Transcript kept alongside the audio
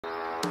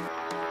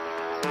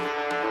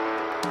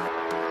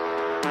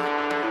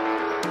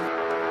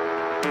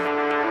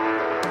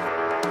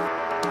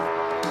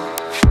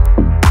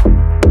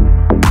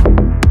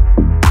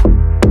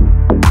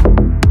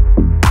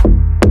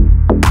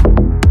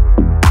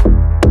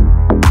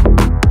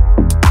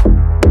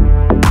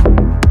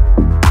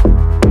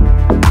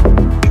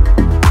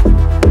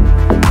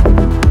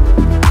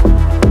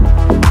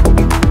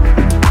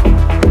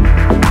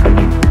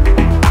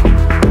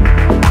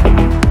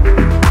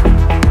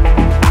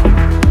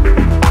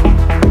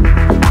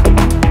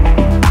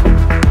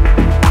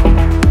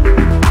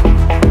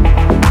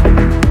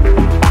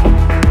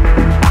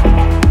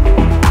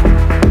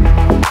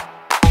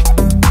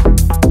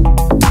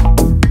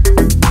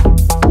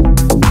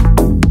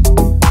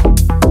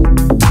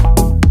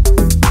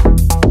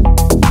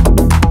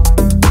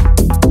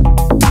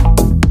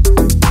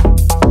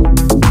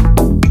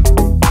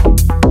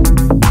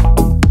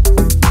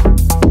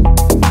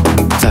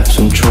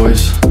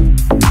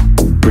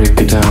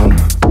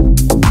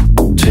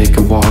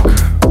walk,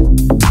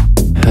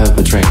 have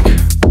a drink,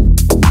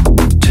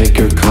 take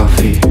your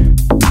coffee,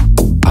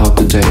 out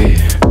the day,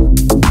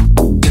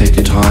 take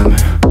your time,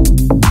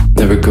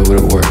 never go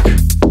to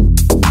work.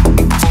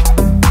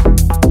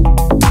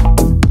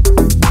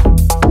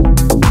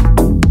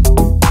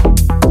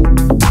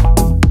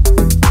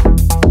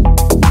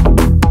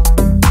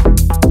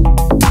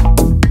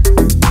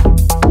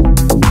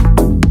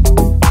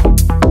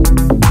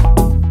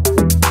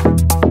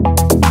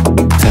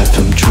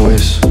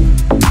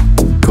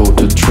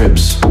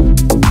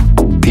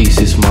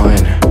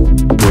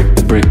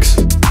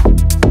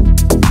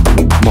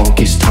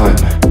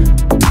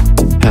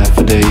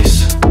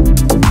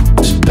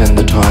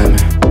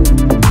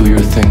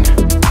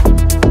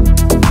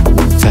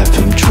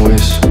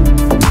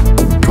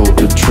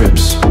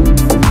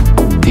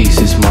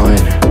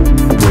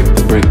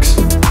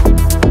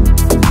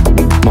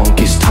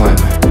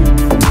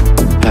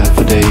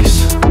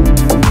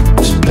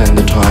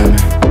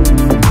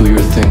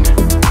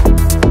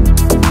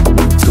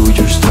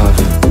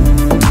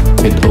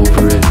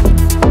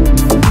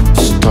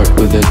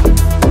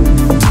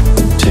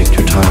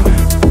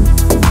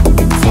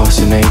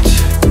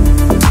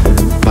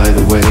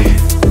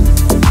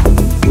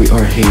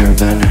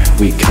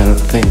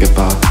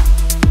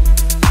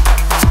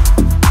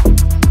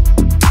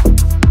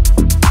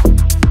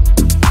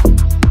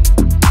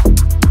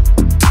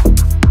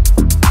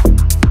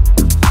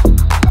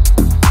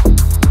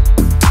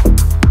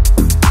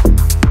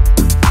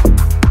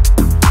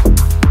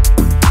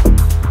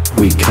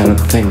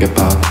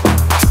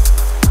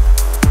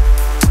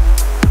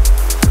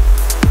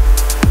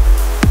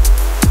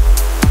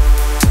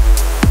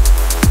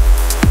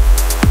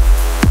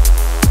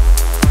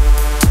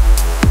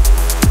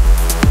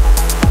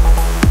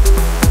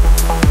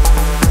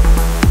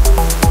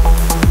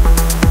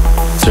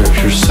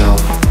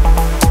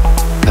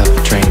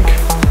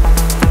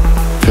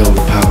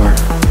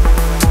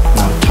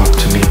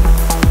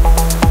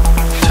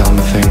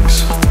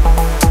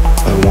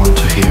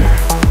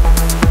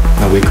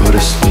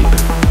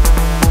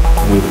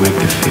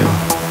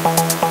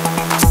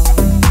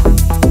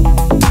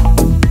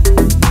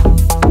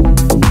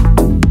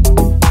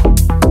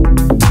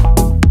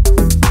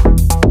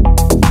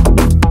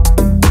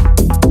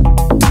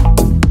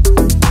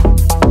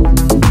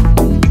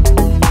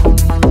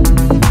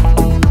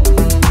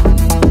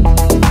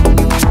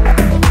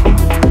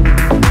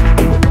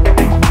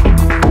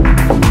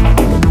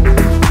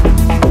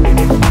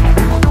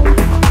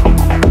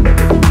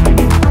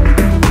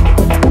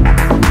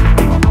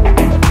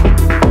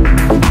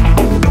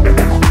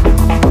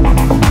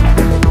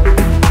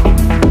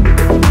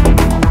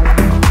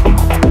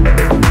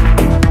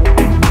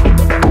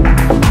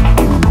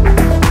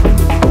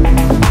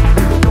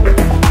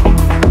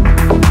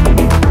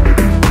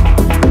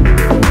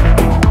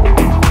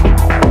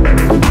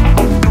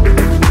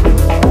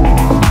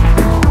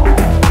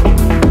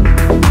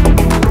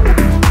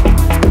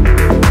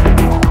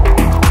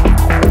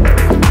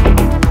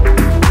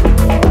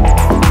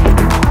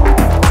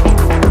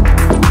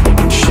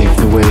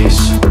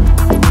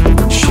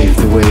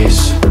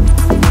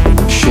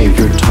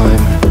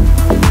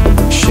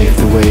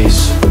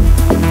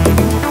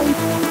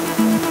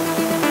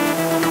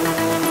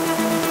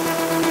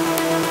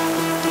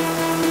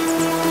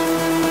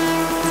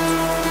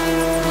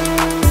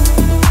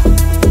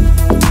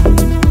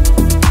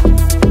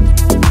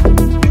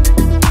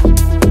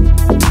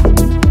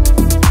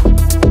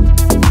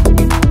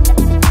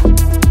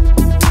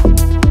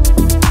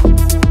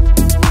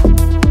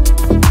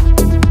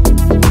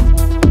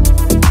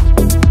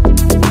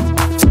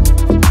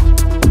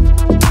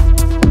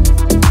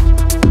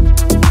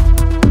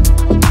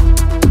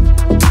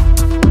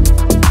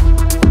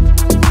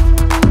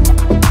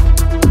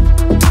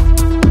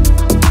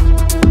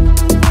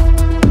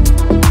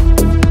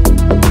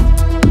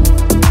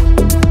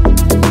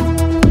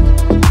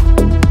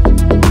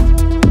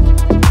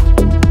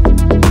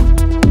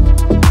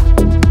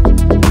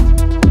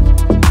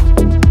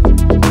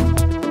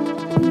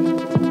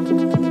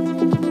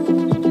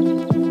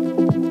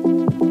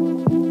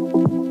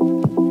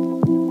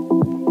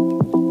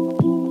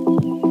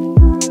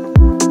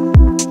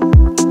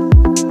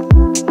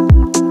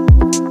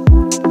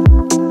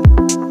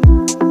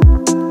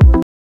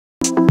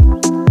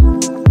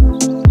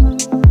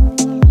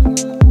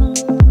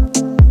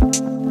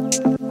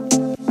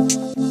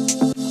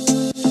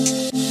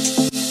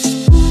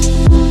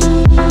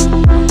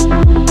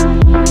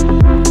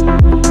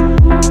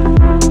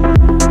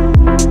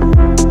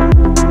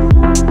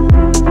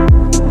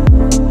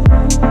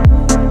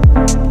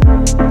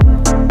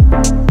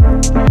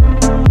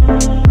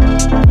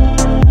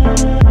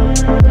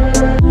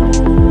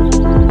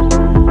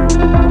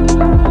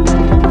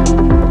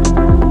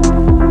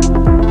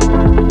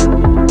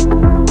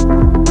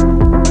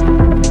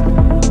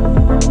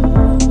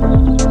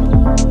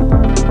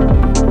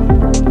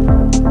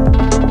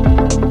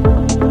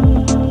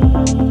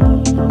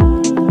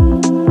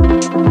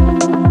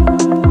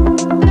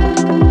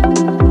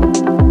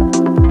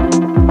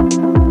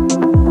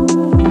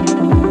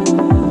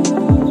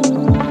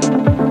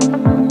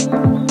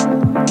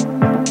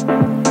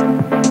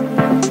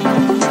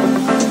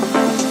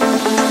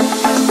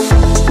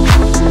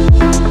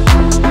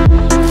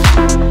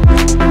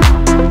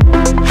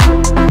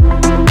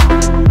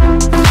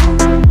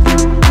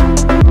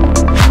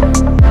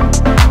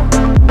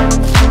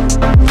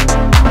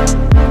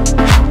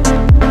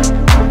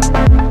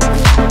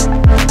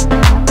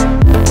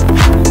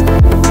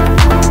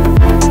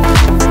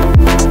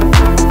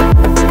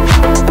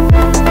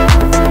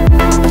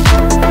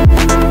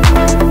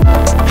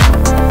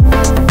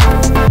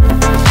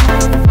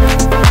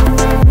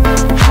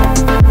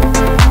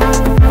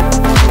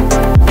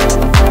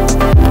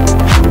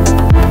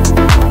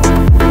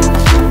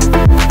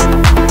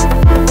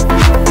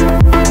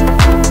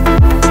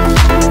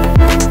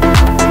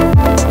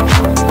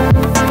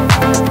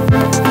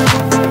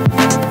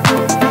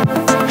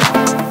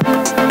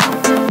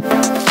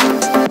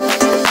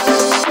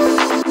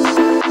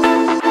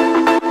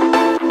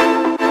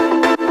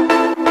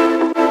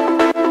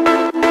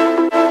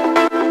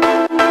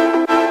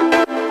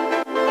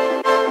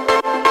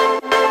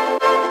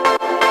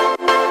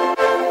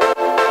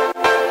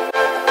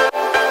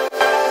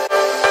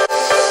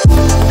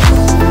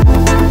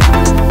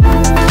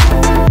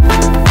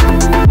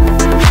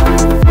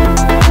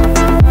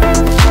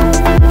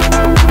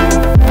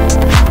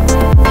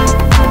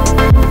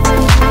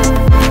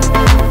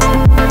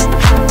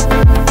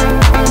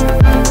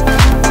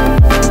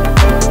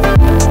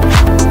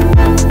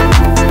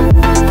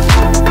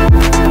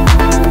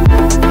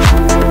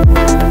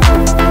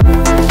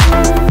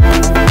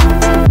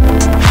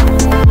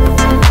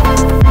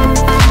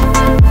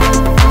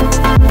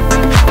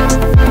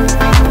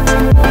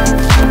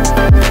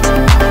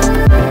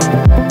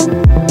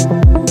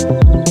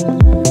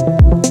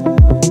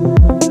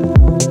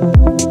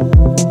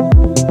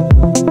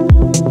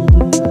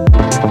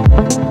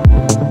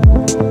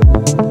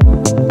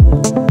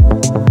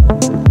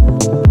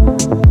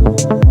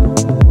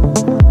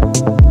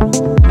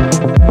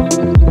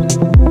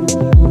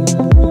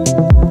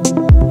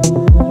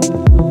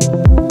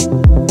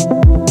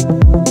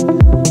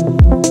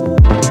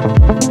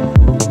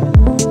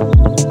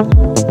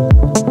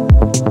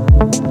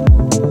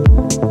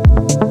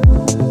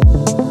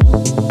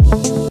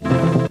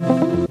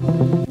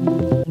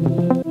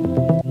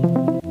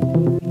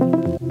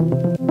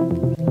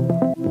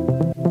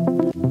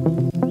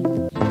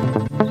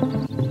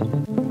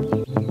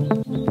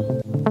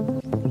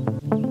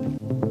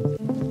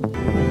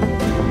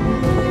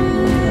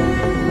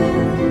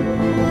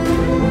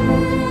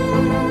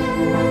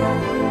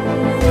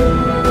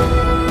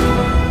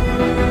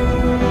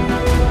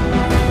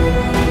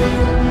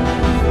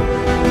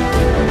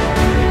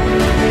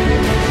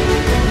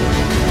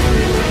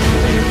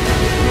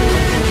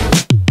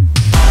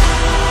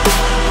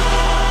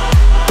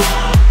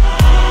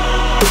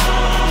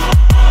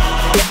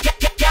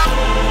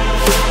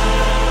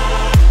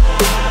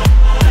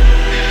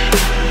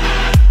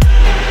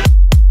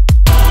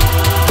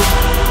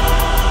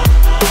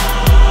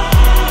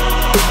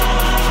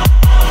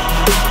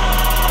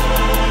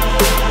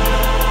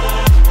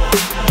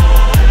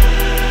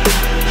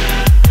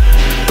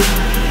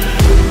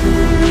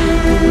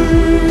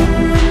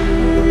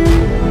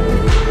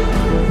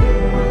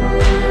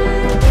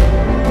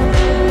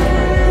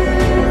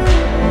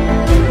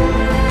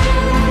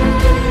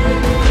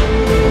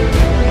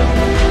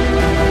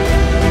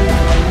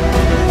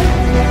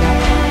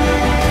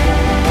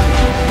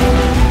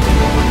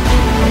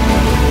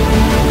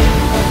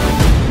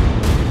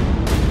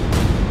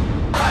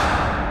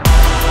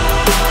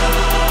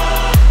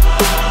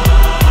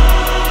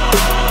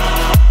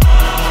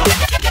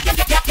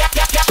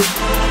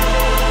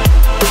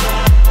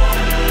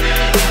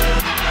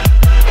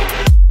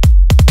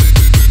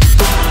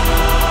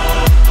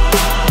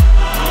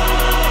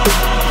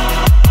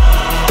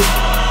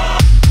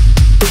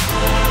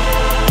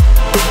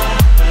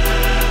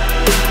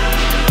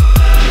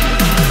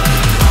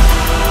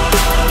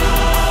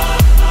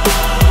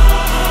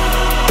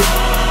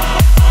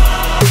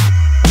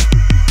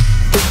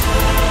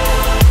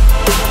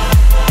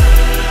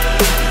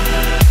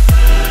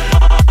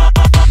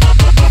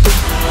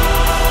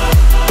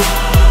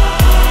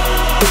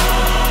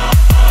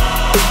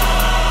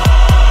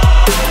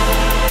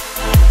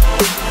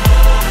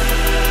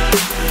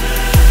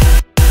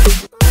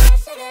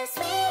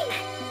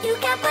 You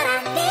got what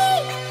I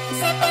need.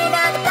 Sipping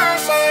on the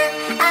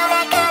potion, all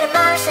that good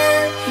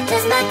emotion.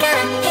 Just my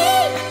kind of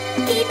heat.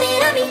 Keep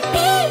it on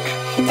repeat.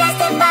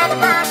 Tested by the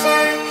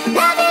motion.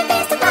 Loving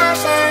this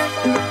devotion.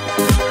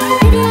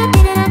 Live it up,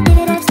 live it up, live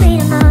it up, sweet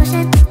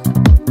emotion.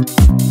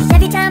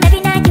 Every time,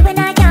 every night, you and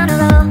I on a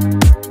roll.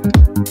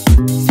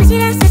 Switch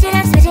it up, switch it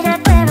up, switch it up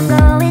where I'm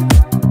going.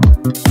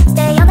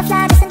 Stay on the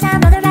fly, just in time,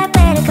 know the right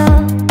way to go.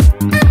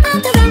 I'm on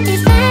the road,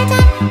 this bad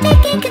time,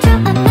 taking control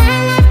of my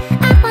life.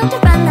 I want to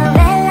run the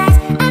red lights,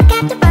 I've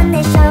got to run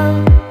this show.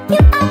 You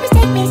always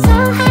take me so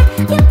high,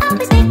 you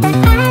always make the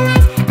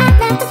highlights. I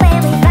love the way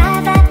we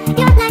vibe out,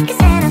 you're like a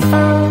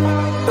centerfold.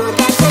 Ooh,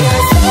 that's what I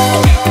see,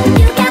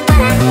 you got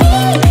what I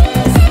need.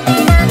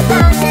 Sipping on the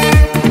potion,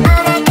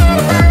 all that good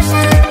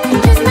emotion.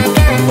 Just my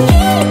kind of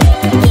heat,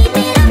 keep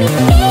it on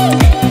repeat.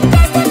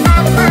 Tested by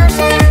the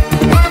motion,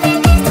 loving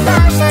this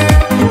devotion.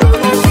 Ooh,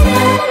 that's what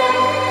I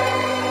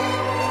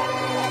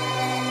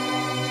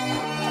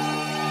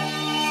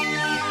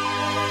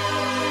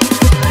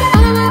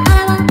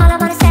all I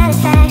want is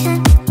satisfaction.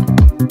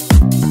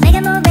 Make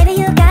a move, baby,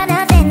 you got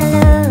nothing to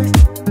lose.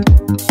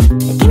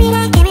 Give me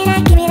that, give me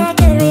that, give me that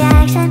good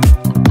reaction.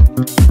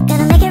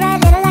 Gonna make it right,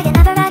 little like an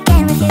offer I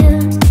can't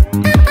refuse.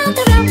 I'm on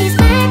the road, this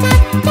bad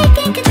time,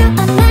 taking control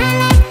of my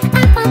life. I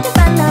want to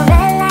run the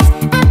red lights,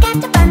 I've got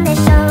to run this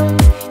show.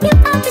 You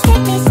always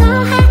take me so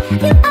high,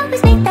 you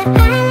always make the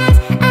highlights.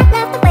 I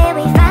love the way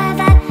we vibe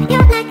out,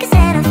 you're like a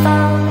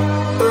centerfold.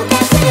 Ooh,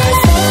 that's what I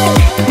see,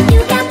 you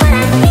got what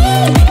I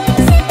need.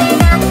 Sipping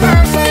on the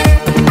potion,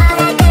 all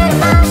that good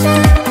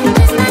emotion.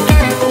 Just my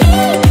kind of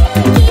heat,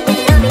 keep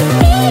it on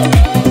repeat.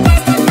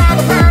 Tested by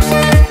the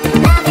motion,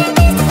 loving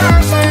this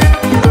devotion.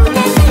 Ooh,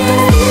 that's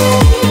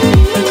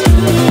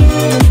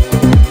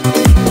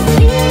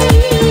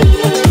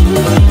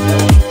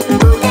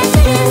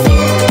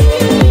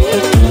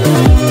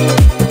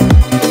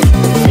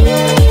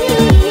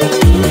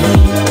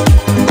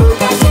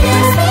what I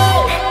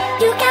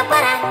you got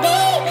what I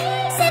need.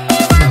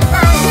 Sipping on the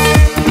potion,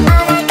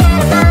 all that good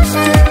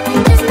emotion.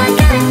 Just my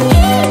kind of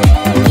heat,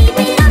 keep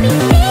it on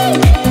repeat.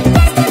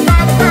 Tested by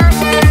the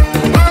motion,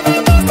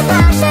 loving this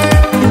devotion.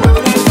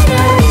 Ooh, that's what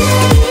I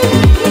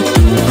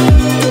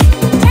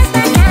just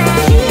my kind of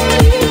heat.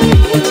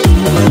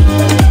 Ooh,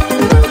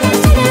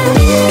 that's what I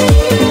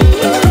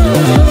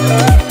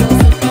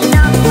sipping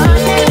on the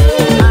potion,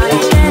 all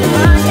that good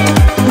emotion.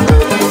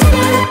 Ooh, that's what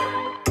I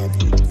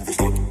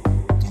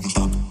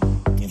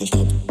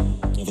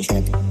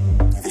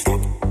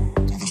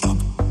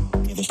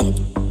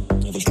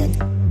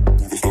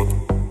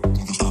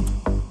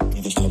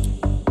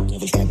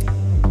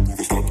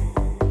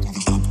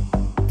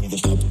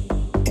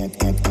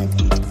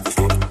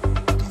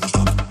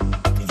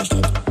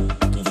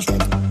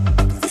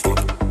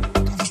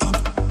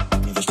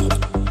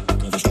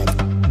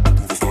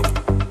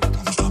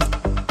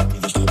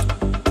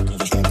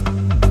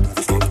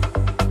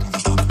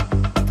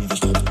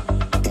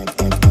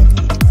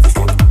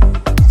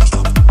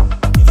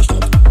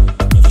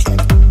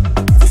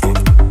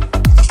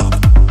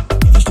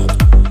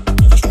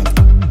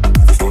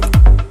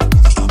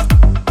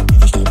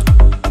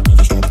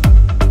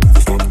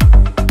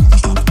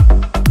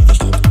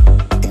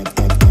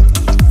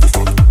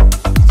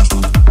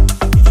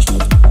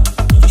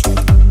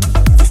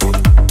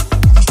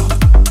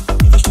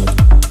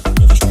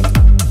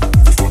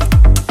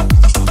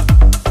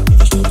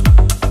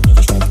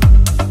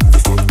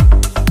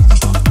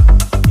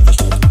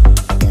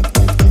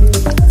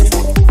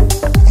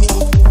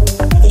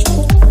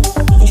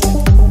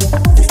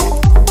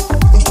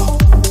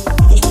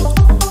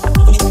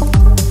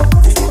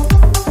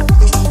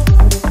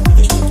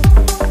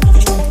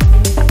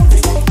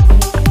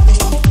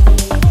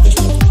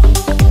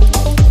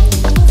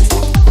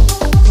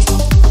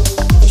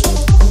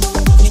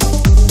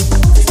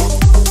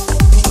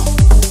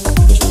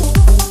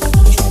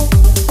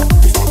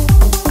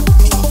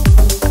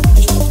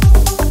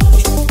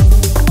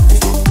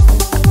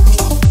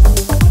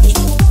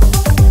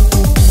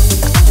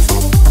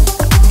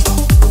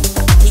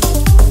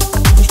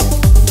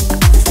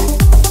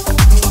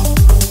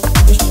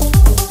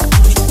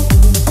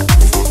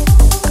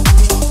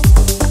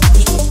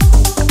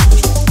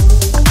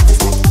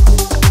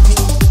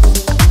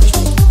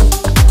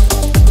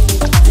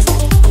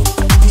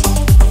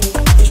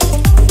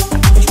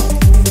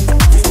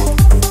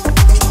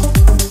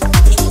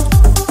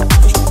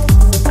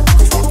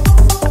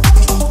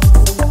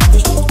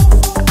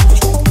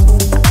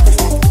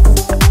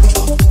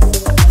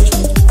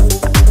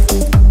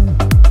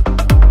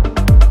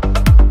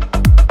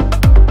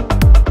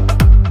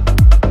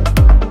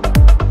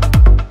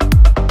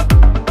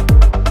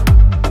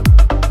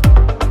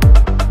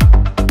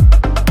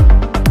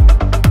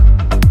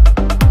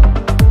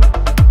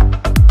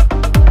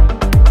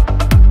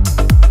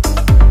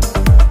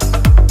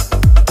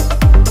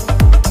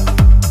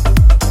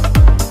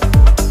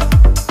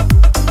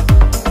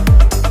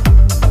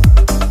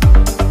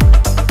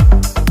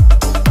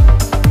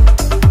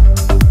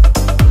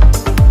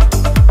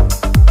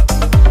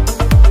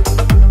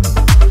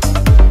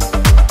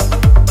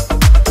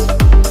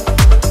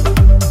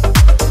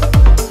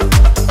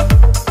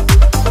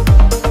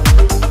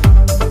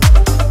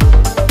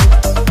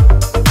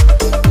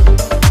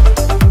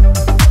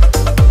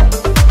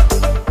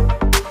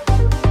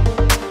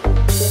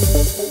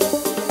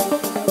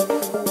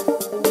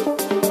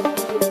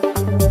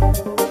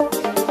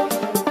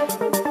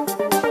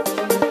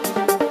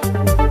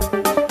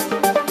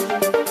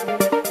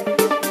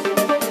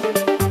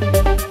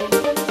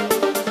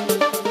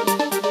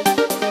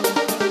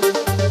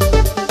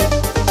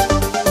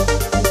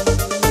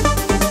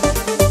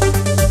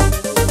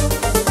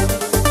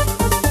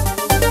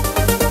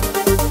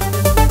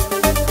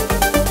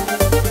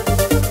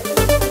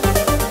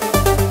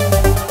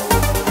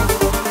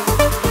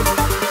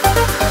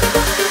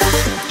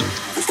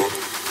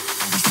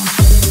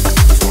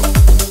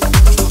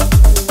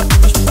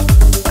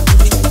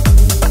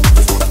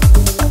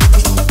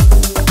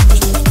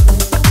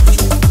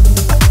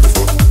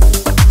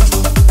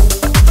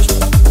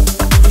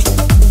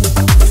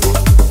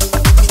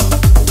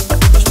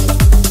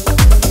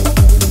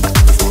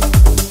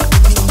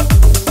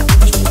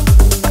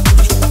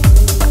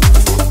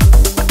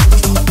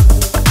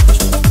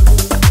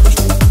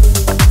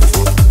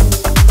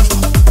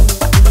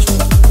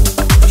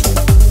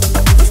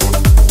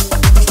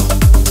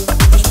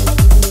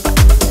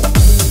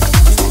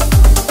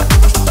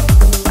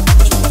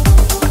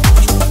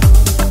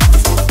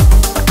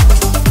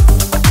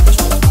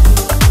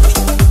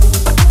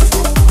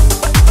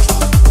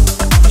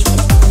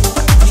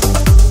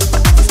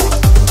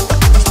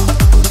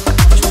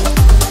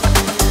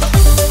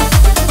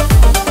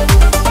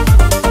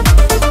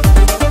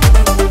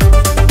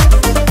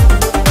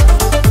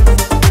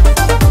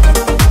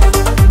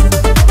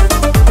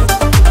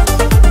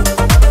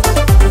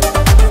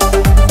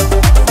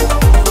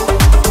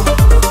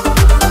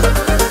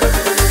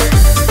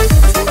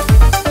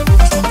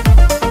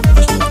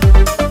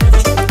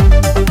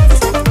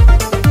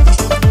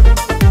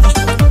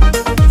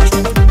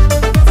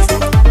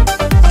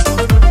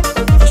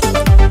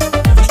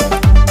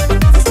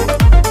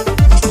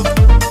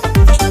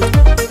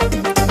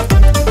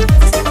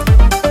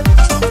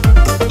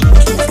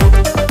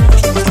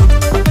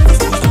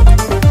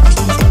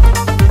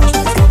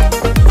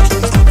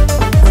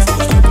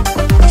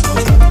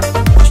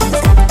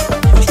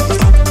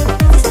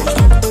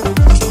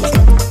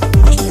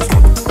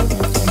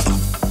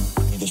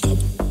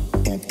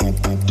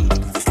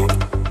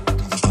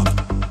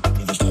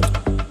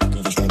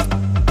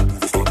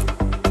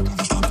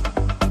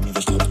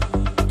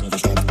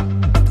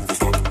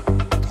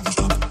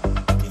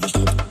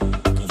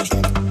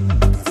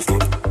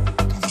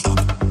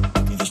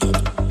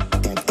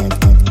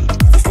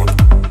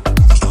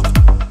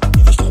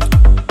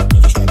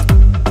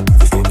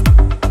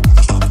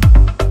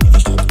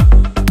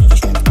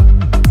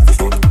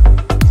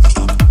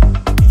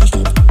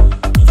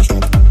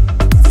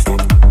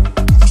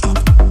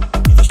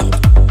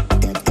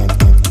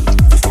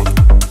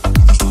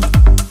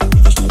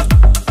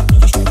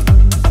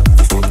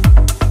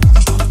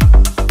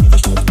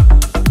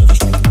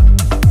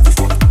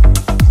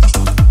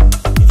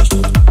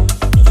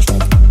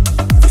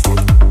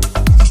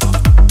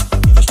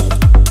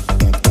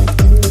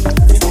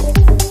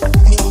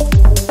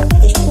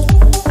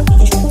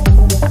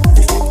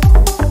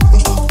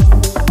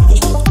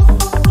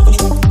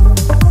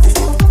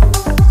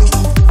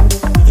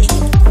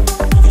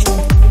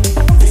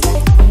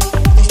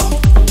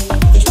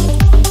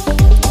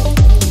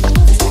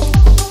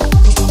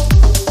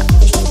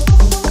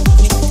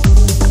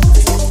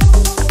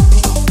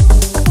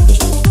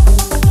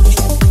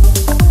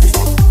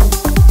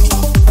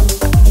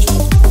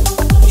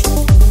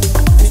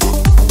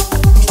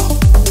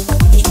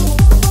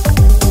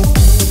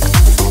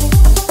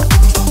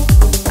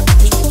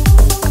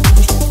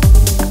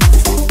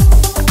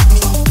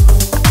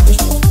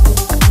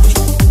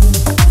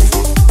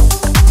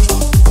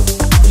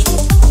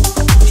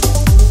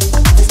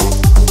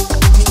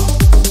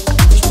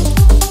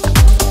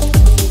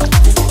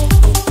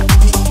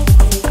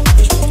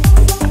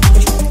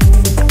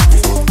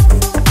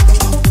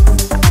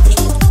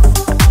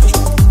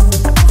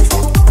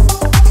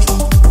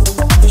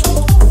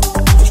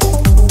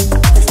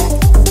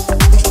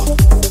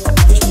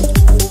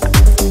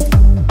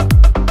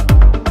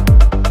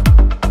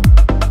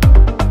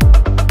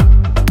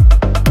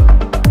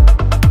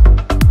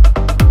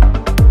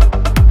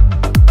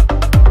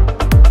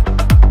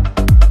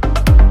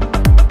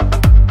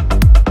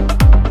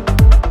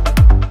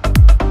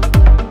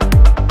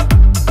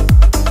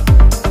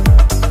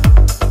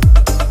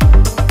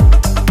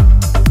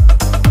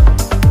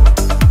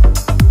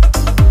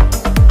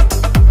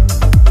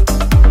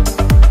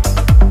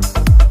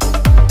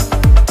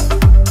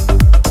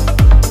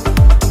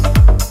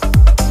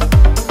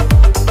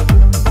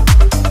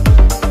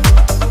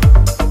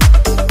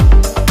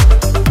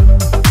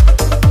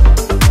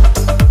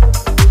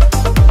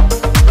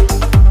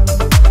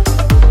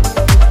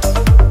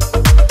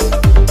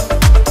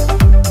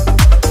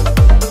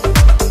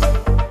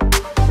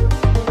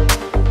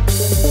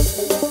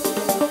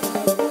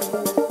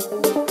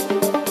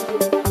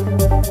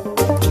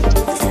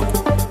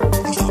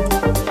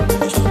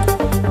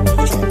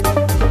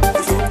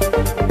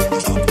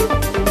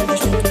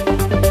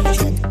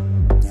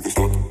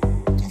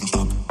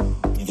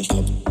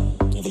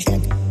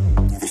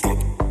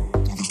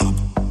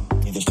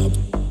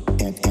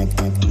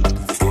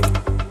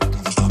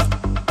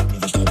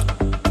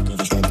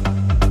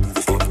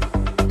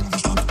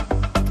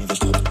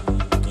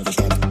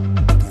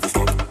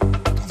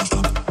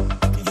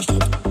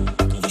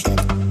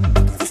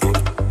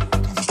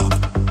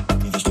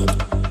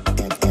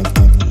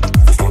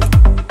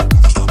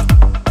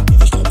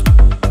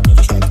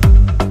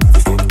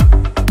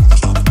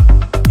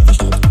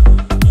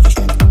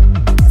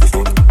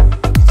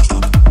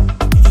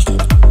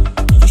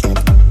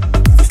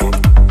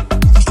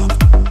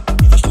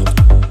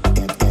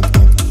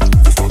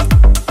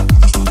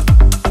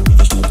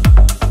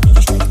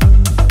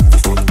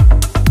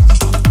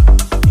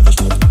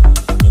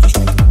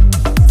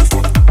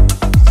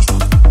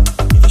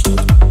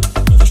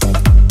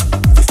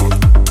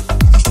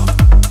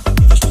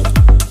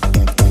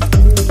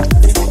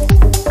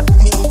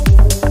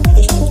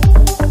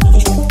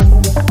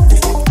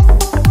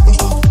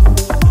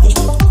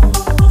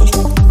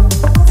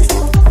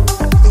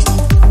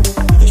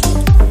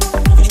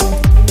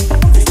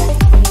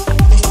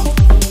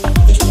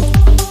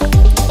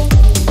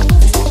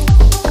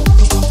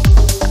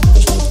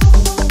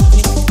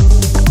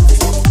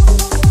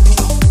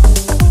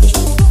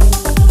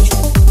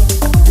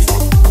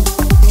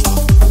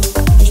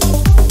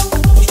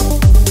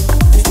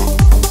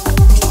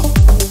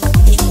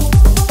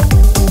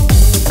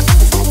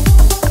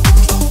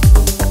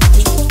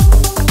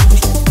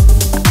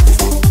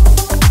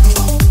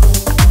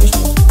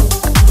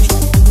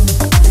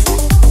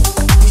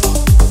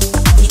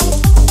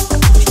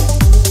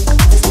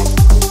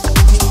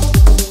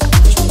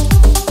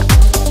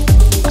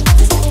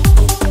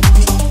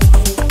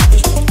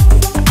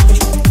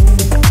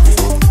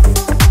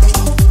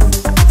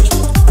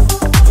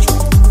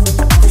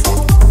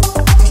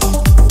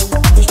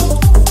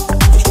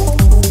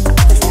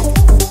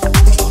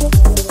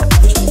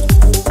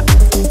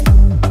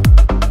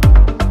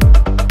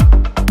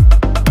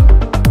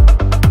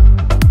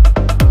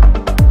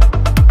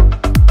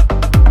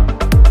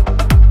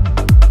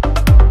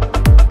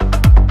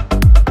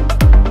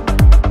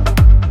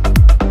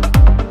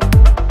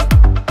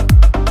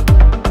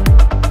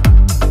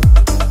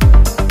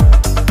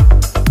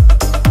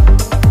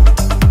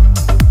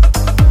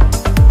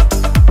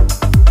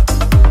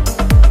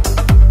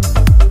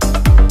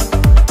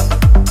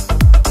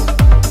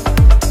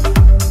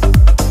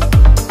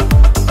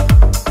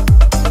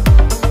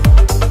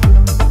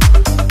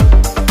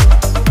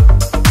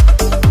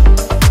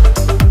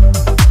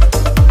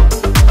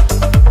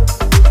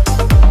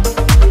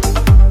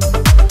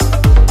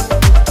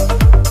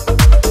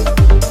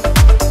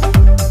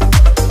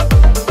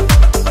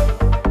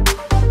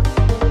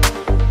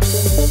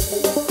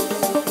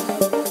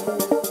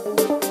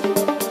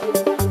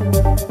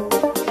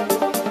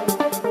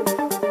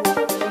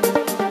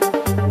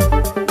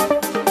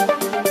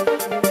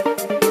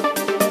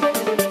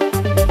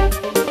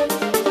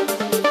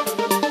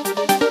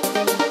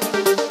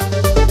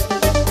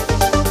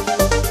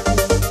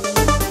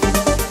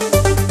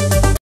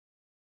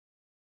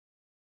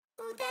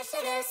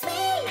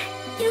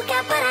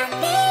got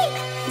me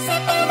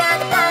sipping on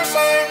the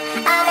potion,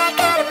 all that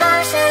good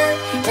emotion,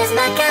 just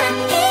my kind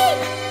of heat.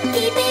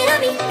 Keep it on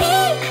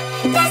repeat,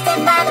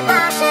 tested by the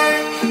motion.